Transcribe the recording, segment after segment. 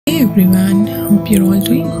everyone, hope you're all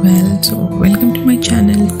doing well. So welcome to my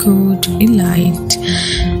channel Code in Light.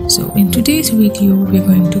 So in today's video we're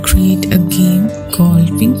going to create a game called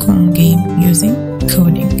Pong game using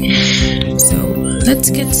coding. So let's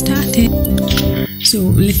get started. So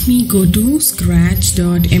let me go to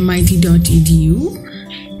scratch.mit.edu.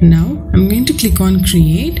 Now I'm going to click on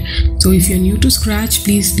create. So if you're new to Scratch,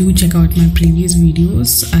 please do check out my previous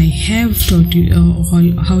videos. I have taught you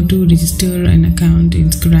how to register an account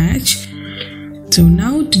in Scratch. So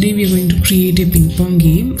now today we are going to create a ping pong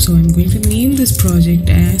game. So I'm going to name this project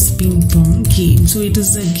as ping pong game. So it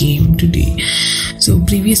is a game today. So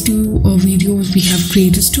previous two videos we have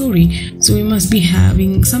created story. So we must be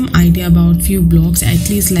having some idea about few blocks, at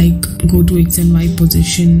least like go to X and Y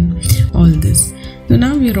position, all this. So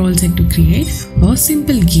now we are all set to create a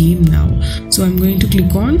simple game now. So I'm going to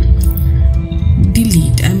click on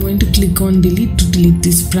delete. I'm going to click on delete to delete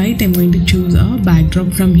this sprite. I'm going to choose a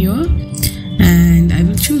backdrop from here and I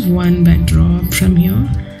will choose one backdrop from here.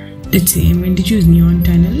 Let's say I'm going to choose neon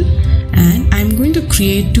tunnel and I'm going to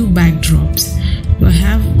create two backdrops. So I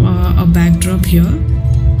have a backdrop here.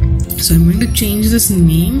 So I'm going to change this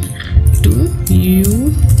name to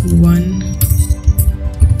U1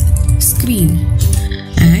 screen.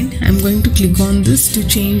 And I'm going to click on this to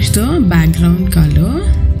change the background color.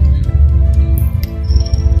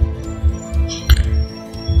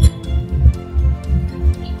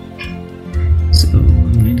 So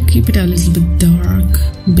I'm going to keep it a little bit dark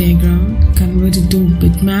background, convert it to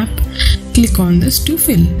bitmap, click on this to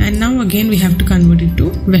fill, and now again we have to convert it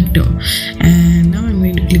to vector. And now I'm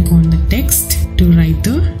going to click on the text to write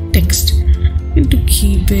the text and to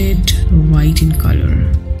keep it white in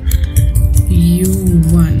color.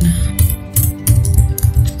 U1.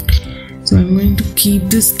 So I'm going to keep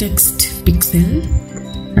this text pixel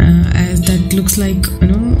as that looks like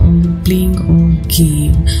playing a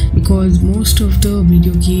game, because most of the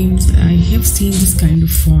video games I have seen this kind of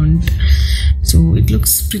font, so it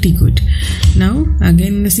looks pretty good. Now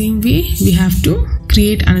again in the same way we have to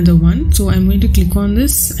create another one. So I'm going to click on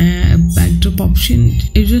this backdrop option.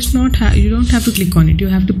 You don't have to click on it, you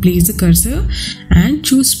have to place the cursor and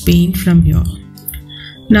choose paint from here.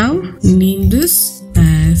 Now name this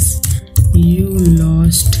as you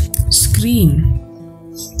lost screen.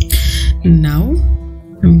 Now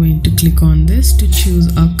I'm going to click on this to choose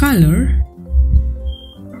a color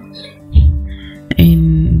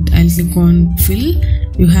and I'll click on fill.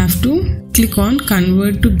 You have to click on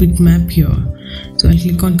convert to bitmap here. So I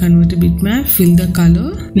click on convert to bitmap, fill the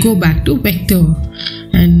color, go back to vector,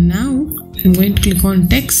 and now I'm going to click on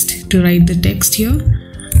text to write the text here.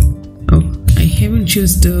 Oh, I haven't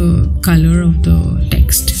chosen the color of the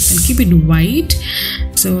text. I'll keep it white.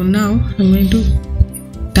 So now I'm going to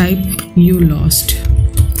type you lost.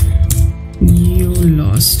 You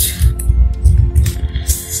lost.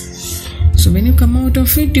 So when you come out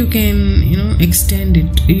of it, you can extend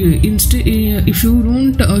it. If you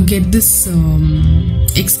don't get this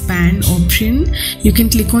expand option, you can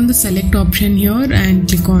click on the select option here and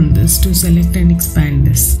click on this to select and expand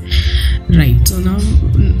this. Right, so now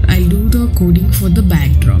I'll do the coding for the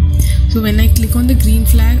backdrop. So when I click on the green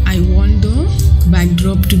flag, I want the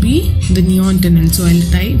backdrop to be the neon tunnel. So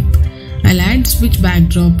I'll add switch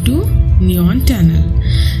backdrop to neon tunnel.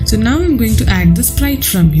 So now I'm going to add the sprite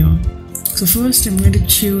from here. So first I'm going to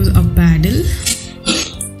choose a paddle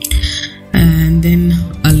and then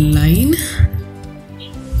a line.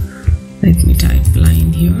 Let me type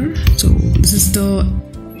line here. So this is the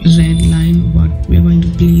red line what we are going to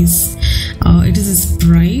place. It is a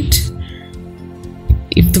sprite.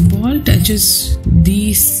 If the ball touches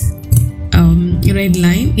this red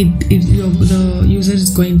line, the user is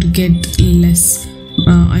going to get less.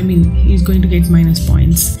 He's going to get minus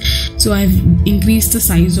points. So I've increased the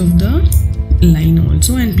size of the line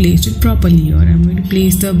also and placed it properly here. I'm going to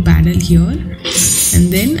place the paddle here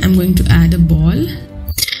and then I'm going to add a ball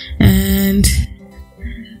and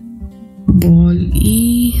ball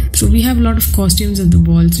E. So we have a lot of costumes of the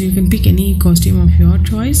ball, so you can pick any costume of your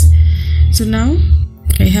choice. So now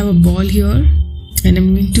I have a ball here and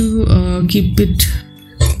I'm going to keep it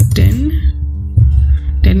 10.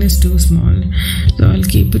 10 is too small, so I'll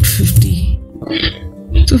keep it 50.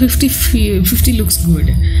 So 50 looks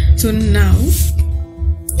good. So now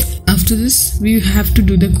after this we have to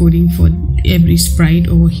do the coding for every sprite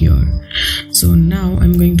over here. So now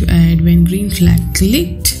I'm going to add when green flag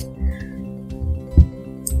clicked,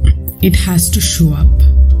 it has to show up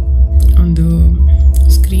on the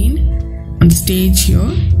screen, on the stage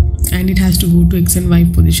here, and it has to go to X and Y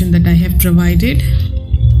position that I have provided.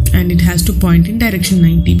 and it has to point in direction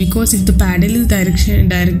 90, because if the paddle is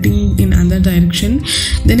directing in other direction,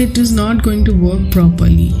 then it is not going to work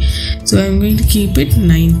properly. So I'm going to keep it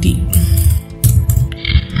 90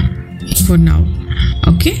 for now.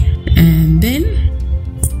 Okay, and then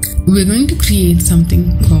we're going to create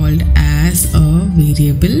something called as a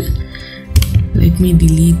variable. Let me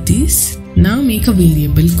delete this. Now make a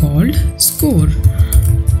variable called score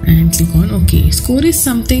and click on OK. Score is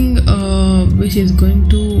something which is going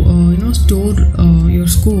to store your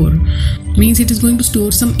score. Means it is going to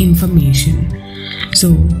store some information.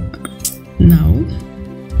 So now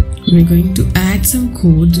we're going to add some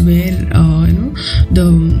codes where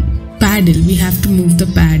the paddle, we have to move the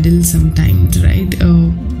paddle sometimes, right?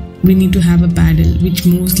 We need to have a paddle which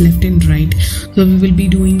moves left and right. So we will be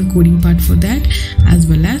doing the coding part for that, as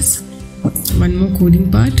well as one more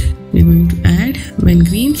coding part. We're going to add, when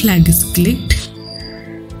green flag is clicked,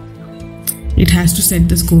 it has to set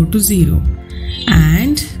the score to 0.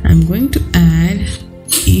 And I'm going to add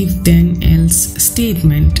if then else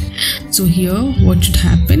statement. So here what should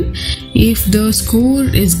happen, if the score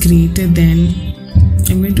is greater than,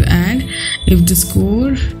 I'm going to add if the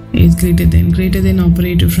score is greater than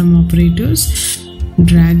operator from operators,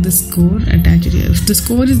 drag the score, attach it here. If the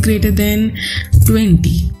score is greater than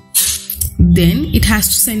 20, then it has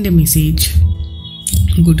to send a message.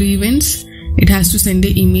 Go to events, it has to send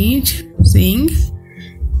an image saying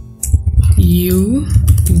you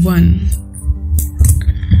won.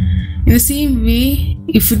 In the same way,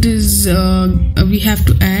 if it is we have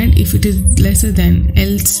to add if it is lesser than,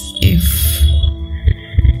 else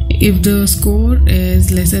if the score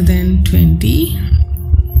is lesser than 20,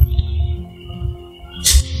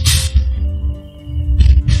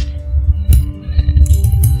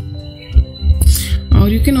 or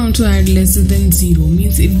you can also add lesser than 0,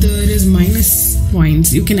 means if there is minus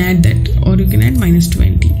points, you can add that, or you can add minus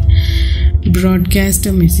 20. Broadcast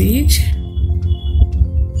a message,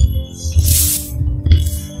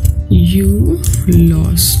 you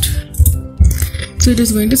lost. So it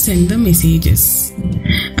is going to send the messages.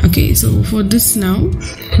 Okay, so for this now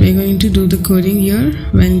we're going to do the coding here.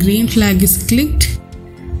 When green flag is clicked,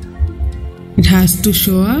 it has to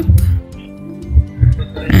show up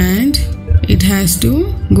and it has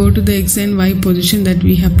to go to the X and Y position that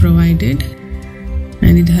we have provided,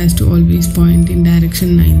 and it has to always point in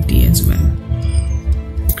direction 90 as well.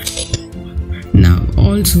 Now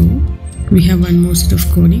also we have one more set of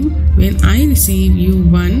coding. When I receive you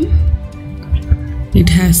won, it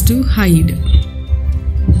has to hide,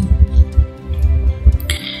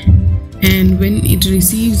 and when it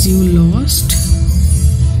receives you lost,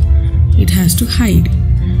 it has to hide.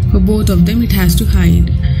 For both of them it has to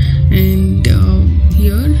hide. And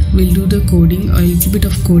here we'll do the coding. A little bit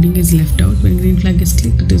of coding is left out. When green flag is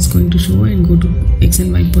clicked, it is going to show and go to X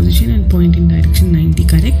and Y position and point in direction 90,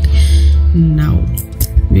 correct? Now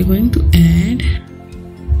we're going to add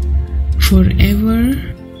forever.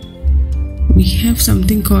 We have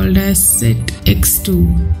something called as set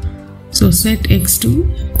x2. So set x2,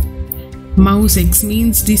 mouse x,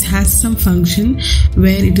 means this has some function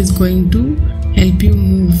where it is going to help you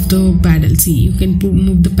move the paddle. See, you can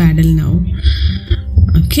move the paddle now.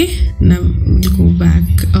 Okay, now we'll go back.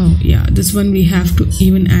 Oh yeah, this one we have to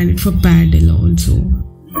even add it for paddle also.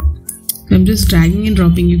 So I'm just dragging and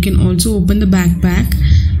dropping. You can also open the backpack,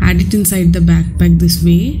 add it inside the backpack this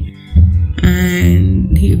way,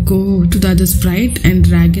 and here go to the other sprite and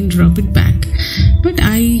drag and drop it back. But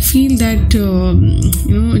I feel that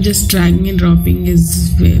just dragging and dropping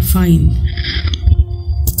is fine.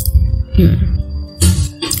 Here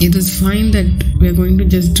it is fine that we are going to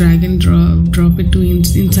just drag and drop it to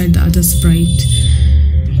inside the other sprite.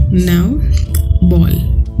 Now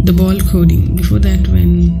the ball coding. Before that,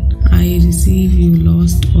 when I receive you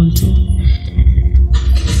lost also,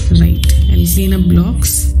 right, I'll clean up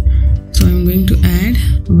blocks. So I'm going to add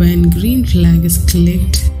when green flag is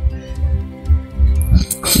clicked,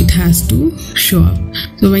 it has to show up.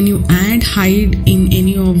 So when you add hide in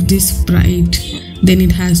any of this sprite, then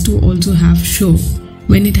it has to also have show.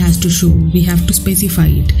 When it has to show, we have to specify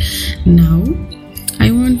it. Now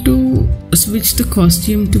I want to switch the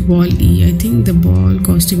costume to ball E. I think the ball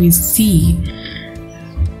costume is C,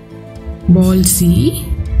 ball C,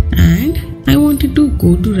 and I want it to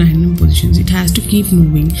go to random positions. It has to keep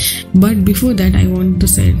moving, but before that I want the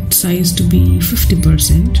set size to be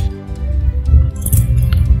 50%,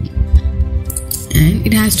 and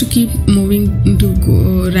it has to keep moving into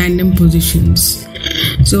random positions.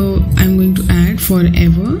 So I'm going to add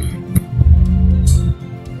forever.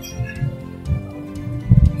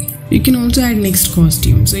 You you can also add next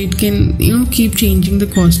costume, so it can keep changing the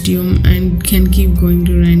costume and can keep going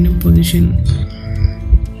to random position.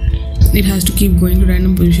 It has to keep going to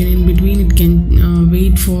random position. In between it can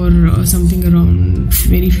wait for something around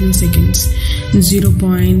very few seconds,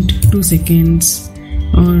 0.2 seconds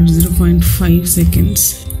or 0.5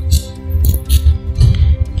 seconds.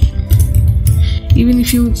 Even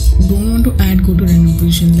if you don't want to add go to random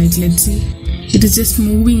position, like let's see, it is just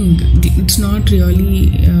moving, it's not really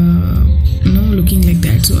looking like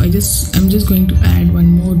that. So I'm just going to add one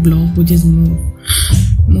more block, which is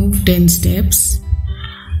move 10 steps.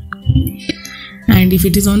 And if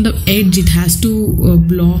it is on the edge, it has to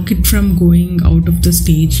block it from going out of the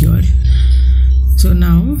stage here. So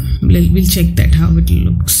now we'll check that how it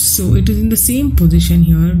looks. So it is in the same position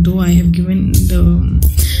here, though I have given the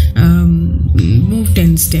move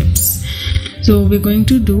 10 steps. So we're going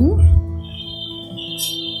to do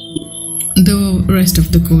the rest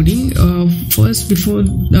of the coding. First, before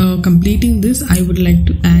completing this, I would like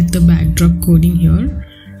to add the backdrop coding here.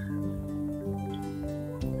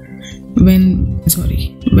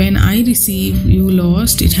 When I receive you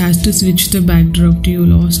lost, it has to switch the backdrop to you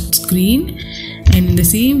lost screen, and in the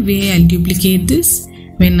same way I'll duplicate this.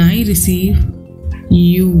 When I receive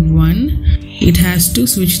you won, it has to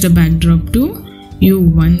switch the backdrop to you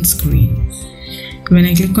won screen. When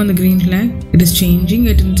I click on the green flag, it is changing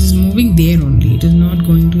it, and it is moving there only. It is not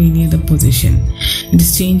going to any other position. It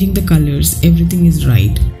is changing the colors. Everything is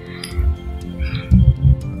right.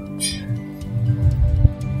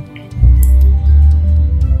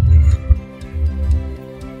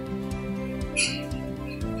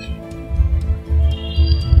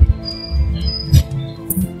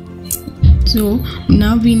 So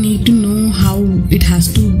now we need to know how it has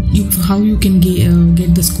to, how you can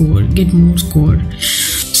get the score, get more score.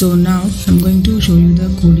 So now I'm going to show you the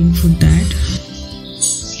coding for that.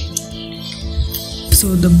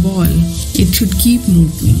 So the ball, it should keep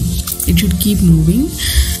moving. It should keep moving.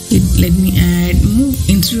 Let me add move,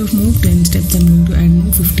 instead of move 10 steps, I'm going to add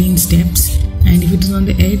move 15 steps. And if it is on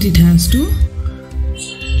the edge, it has to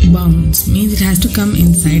bounce, means it has to come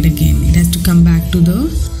inside again. It has to come back to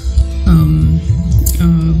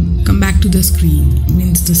the screen,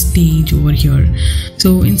 means the stage over here.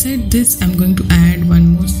 So inside this, I'm going to add one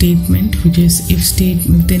more statement, which is if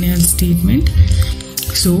then else statement.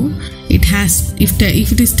 So it has, if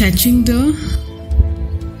it is touching the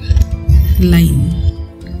line,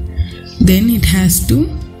 then it has to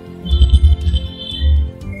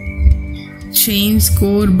change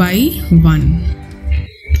score by -1.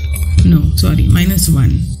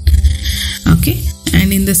 Okay.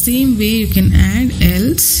 And in the same way you can add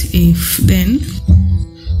else if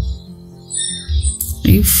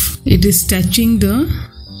it is touching the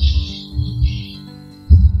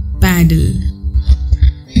paddle,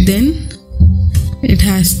 then it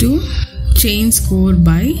has to change score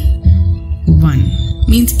by 1,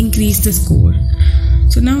 means increase the score.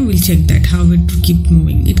 So now we'll check that how it keeps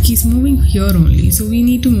moving. It keeps moving here only, so we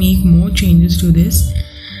need to make more changes to this.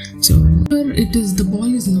 So here it is, the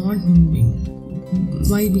ball is not moving.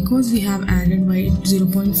 Why? Because we have added by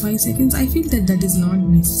 0.5 seconds. I feel that is not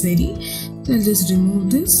necessary, so I'll just remove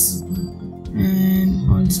this. And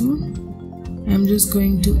also I'm just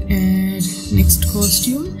going to add next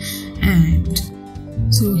costume. And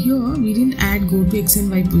so here we didn't add go to X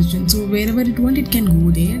and Y position, so wherever it wants, it can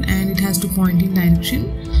go there, and it has to point in direction,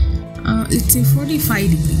 let's say 45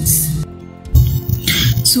 degrees.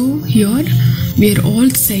 So here we are all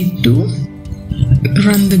set to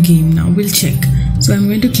run the game. Now we'll check. So I'm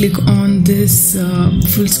going to click on this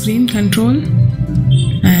full screen control,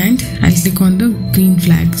 and I'll click on the green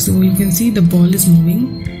flag. So you can see the ball is moving.